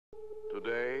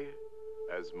Today,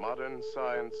 as modern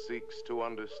science seeks to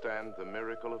understand the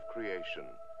miracle of creation,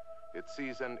 it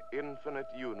sees an infinite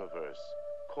universe,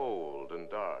 cold and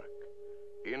dark,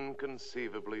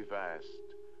 inconceivably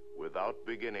vast, without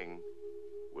beginning,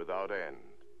 without end.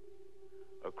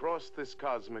 Across this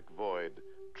cosmic void,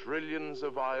 trillions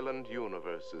of island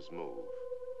universes move.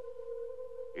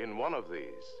 In one of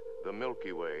these, the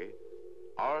Milky Way,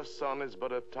 our sun is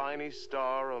but a tiny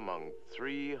star among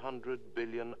 300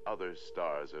 billion other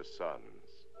stars or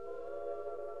suns.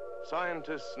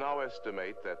 Scientists now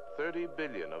estimate that 30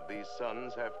 billion of these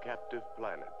suns have captive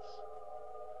planets.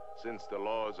 Since the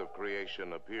laws of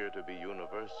creation appear to be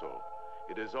universal,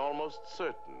 it is almost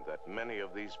certain that many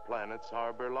of these planets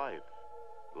harbor life,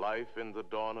 life in the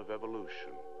dawn of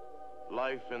evolution,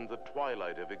 life in the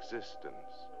twilight of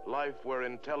existence, life where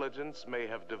intelligence may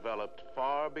have developed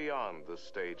far beyond the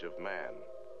stage of man.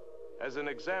 As an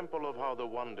example of how the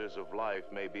wonders of life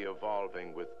may be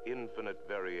evolving with infinite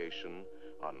variation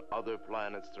on other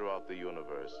planets throughout the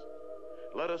universe,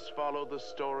 let us follow the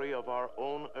story of our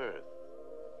own Earth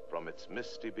from its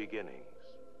misty beginnings.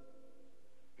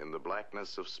 In the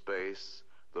blackness of space,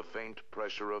 the faint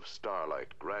pressure of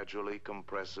starlight gradually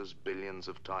compresses billions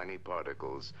of tiny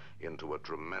particles into a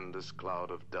tremendous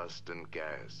cloud of dust and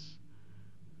gas.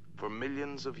 For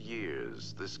millions of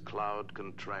years, this cloud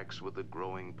contracts with the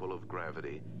growing pull of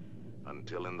gravity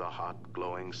until in the hot,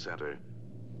 glowing center,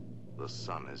 the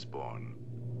sun is born.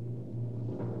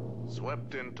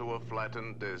 Swept into a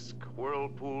flattened disk,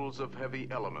 whirlpools of heavy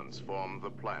elements form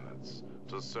the planets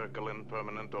to circle in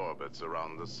permanent orbits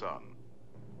around the sun.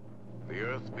 The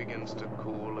Earth begins to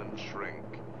cool and shrink,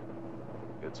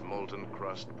 its molten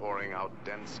crust pouring out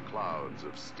dense clouds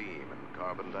of steam and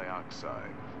carbon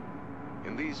dioxide.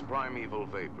 In these primeval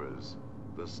vapors,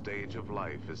 the stage of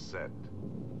life is set.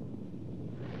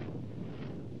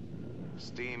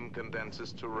 Steam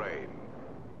condenses to rain.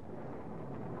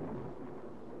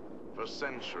 For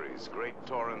centuries, great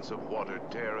torrents of water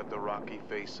tear at the rocky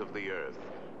face of the Earth,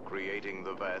 creating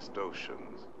the vast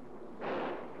oceans.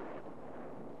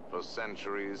 For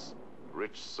centuries,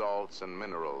 rich salts and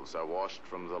minerals are washed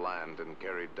from the land and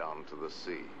carried down to the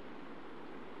sea.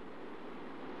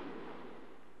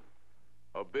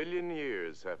 A billion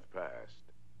years have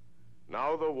passed.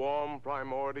 Now the warm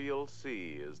primordial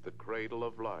sea is the cradle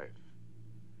of life.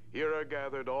 Here are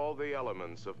gathered all the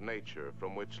elements of nature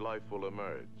from which life will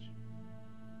emerge.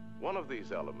 One of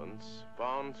these elements,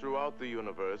 found throughout the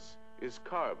universe, is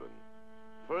carbon,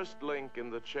 first link in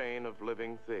the chain of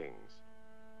living things.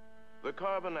 The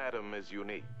carbon atom is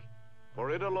unique,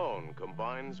 for it alone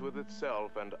combines with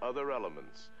itself and other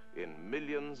elements in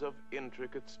millions of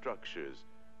intricate structures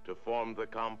to form the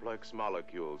complex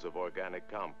molecules of organic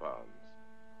compounds.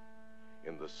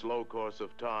 In the slow course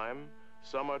of time,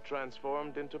 some are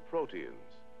transformed into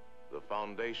proteins, the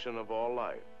foundation of all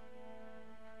life.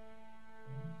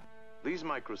 These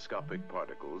microscopic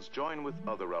particles join with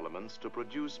other elements to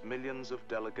produce millions of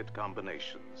delicate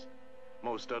combinations.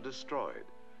 Most are destroyed,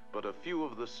 but a few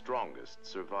of the strongest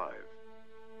survive.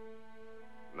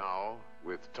 Now,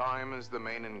 with time as the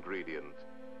main ingredient,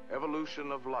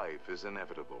 evolution of life is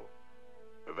inevitable.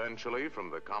 Eventually, from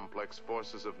the complex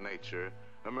forces of nature,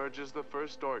 emerges the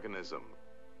first organism,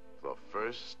 the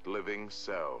first living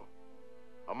cell,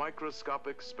 a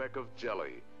microscopic speck of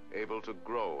jelly able to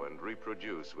grow and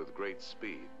reproduce with great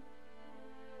speed.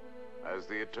 As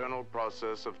the eternal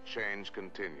process of change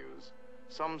continues,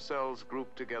 some cells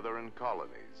group together in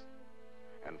colonies,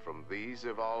 and from these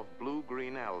evolve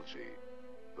blue-green algae,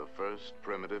 the first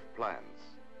primitive plants.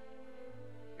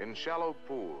 In shallow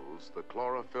pools, the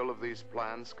chlorophyll of these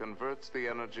plants converts the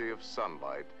energy of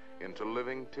sunlight into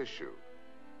living tissue.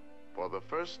 For the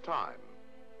first time,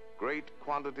 great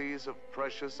quantities of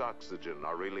precious oxygen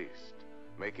are released,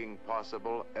 making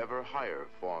possible ever higher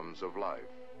forms of life.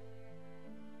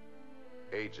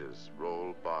 Ages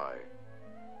roll by.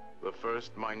 The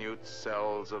first minute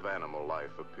cells of animal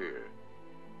life appear,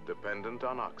 dependent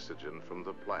on oxygen from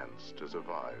the plants to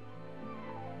survive.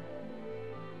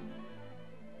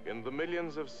 In the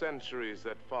millions of centuries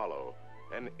that follow,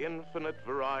 an infinite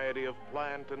variety of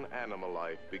plant and animal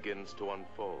life begins to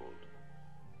unfold.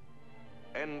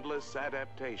 Endless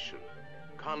adaptation,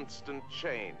 constant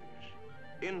change,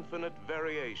 infinite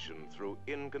variation through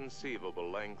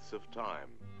inconceivable lengths of time.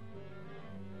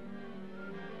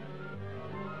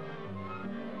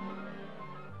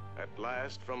 At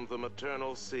last, from the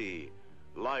maternal sea,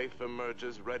 life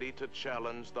emerges ready to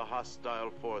challenge the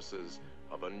hostile forces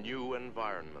of a new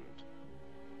environment.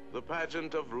 The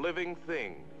pageant of living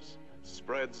things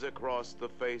spreads across the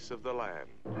face of the land.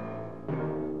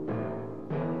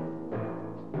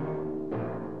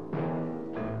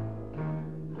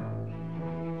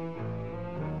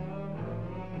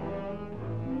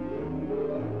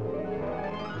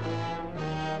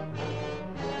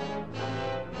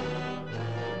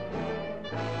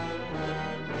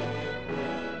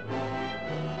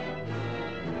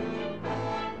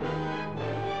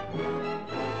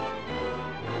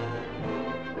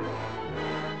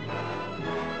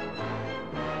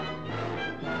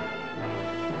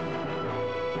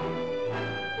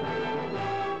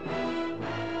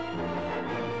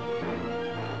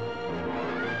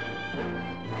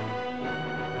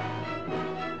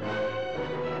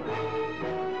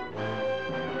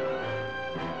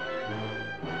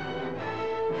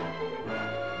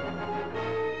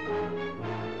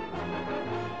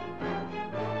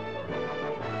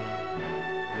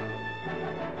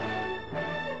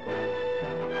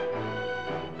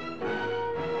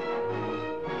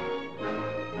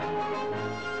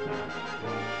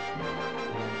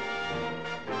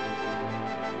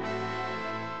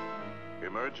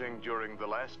 emerging during the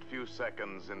last few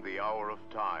seconds in the hour of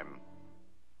time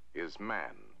is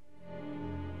man.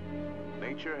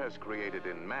 Nature has created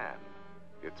in man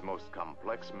its most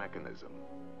complex mechanism.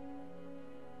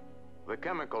 The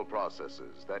chemical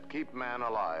processes that keep man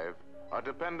alive are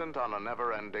dependent on a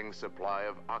never-ending supply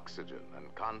of oxygen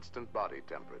and constant body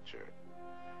temperature.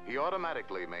 He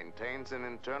automatically maintains an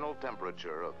internal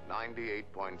temperature of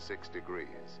 98.6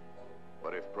 degrees.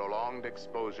 But if prolonged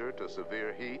exposure to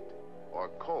severe heat or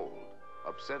cold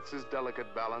upsets his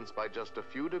delicate balance by just a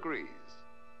few degrees,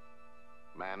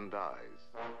 man dies.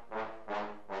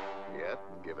 Yet,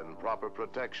 given proper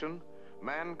protection,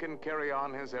 man can carry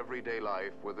on his everyday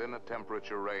life within a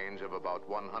temperature range of about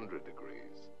 100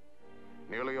 degrees.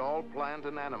 Nearly all plant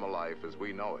and animal life as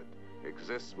we know it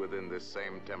exists within this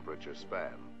same temperature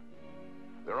span.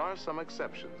 There are some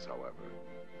exceptions, however.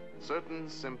 Certain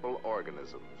simple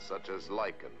organisms, such as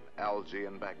lichen, algae,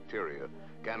 and bacteria,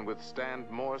 can withstand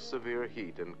more severe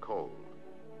heat and cold.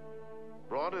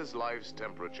 Broad as life's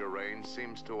temperature range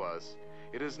seems to us,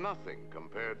 it is nothing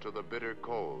compared to the bitter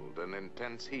cold and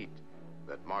intense heat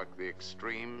that mark the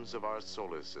extremes of our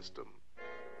solar system.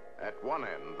 At one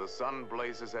end, the sun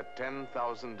blazes at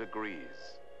 10,000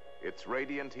 degrees. Its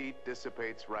radiant heat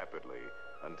dissipates rapidly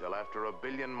until after 1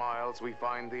 billion miles we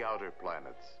find the outer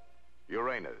planets,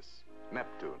 Uranus,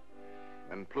 Neptune,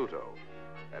 and Pluto,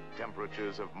 at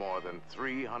temperatures of more than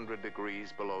 300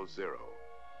 degrees below zero.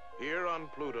 Here on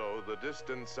Pluto, the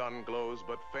distant sun glows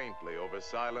but faintly over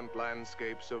silent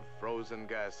landscapes of frozen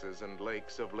gases and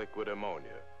lakes of liquid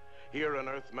ammonia. Here, an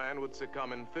Earthman would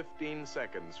succumb in 15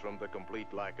 seconds from the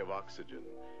complete lack of oxygen,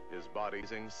 his body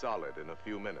being solid in a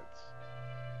few minutes.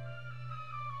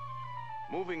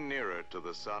 Moving nearer to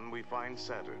the sun, we find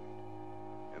Saturn.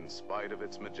 In spite of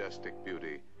its majestic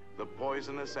beauty, the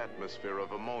poisonous atmosphere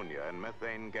of ammonia and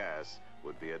methane gas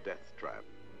would be a death trap.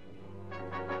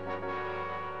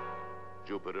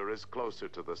 Jupiter is closer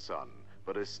to the sun,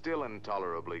 but is still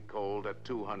intolerably cold at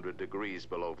 200 degrees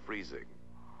below freezing.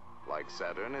 Like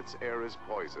Saturn, its air is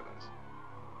poisonous.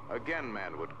 Again,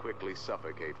 man would quickly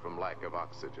suffocate from lack of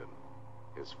oxygen,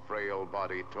 his frail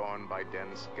body torn by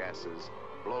dense gases,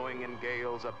 blowing in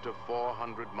gales up to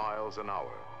 400 miles an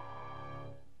hour.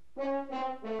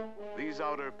 These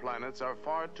outer planets are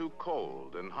far too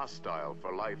cold and hostile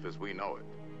for life as we know it.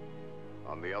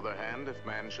 On the other hand, if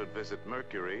man should visit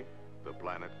Mercury, the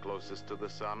planet closest to the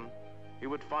sun, he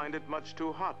would find it much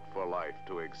too hot for life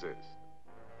to exist.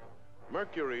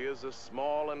 Mercury is a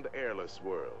small and airless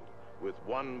world, with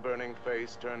one burning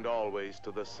face turned always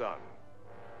to the sun.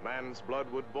 Man's blood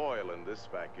would boil in this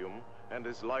vacuum, and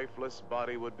his lifeless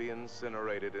body would be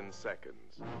incinerated in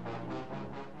seconds.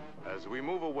 As we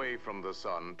move away from the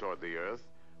sun toward the Earth,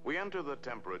 we enter the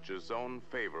temperature zone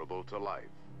favorable to life.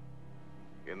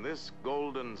 In this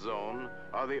golden zone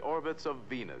are the orbits of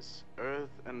Venus, Earth,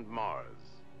 and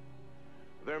Mars.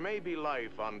 There may be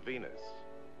life on Venus,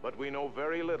 but we know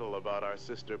very little about our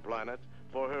sister planet,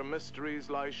 for her mysteries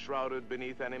lie shrouded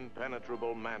beneath an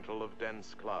impenetrable mantle of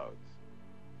dense clouds.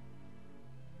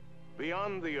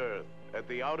 Beyond the Earth, at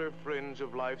the outer fringe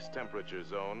of life's temperature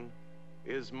zone,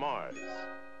 is Mars,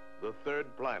 the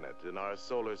third planet in our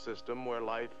solar system where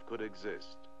life could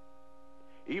exist.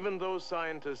 Even though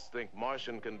scientists think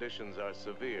Martian conditions are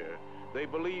severe, they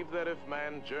believe that if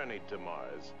man journeyed to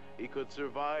Mars, he could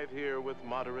survive here with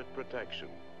moderate protection.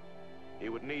 He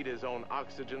would need his own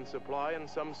oxygen supply and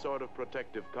some sort of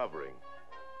protective covering.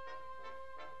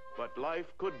 But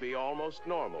life could be almost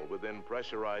normal within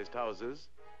pressurized houses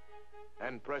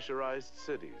and pressurized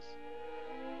cities.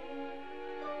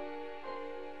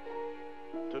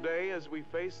 Today, as we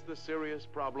face the serious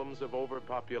problems of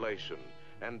overpopulation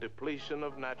and depletion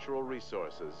of natural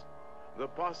resources, the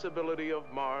possibility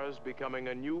of Mars becoming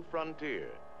a new frontier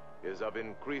is of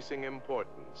increasing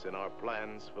importance in our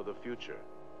plans for the future.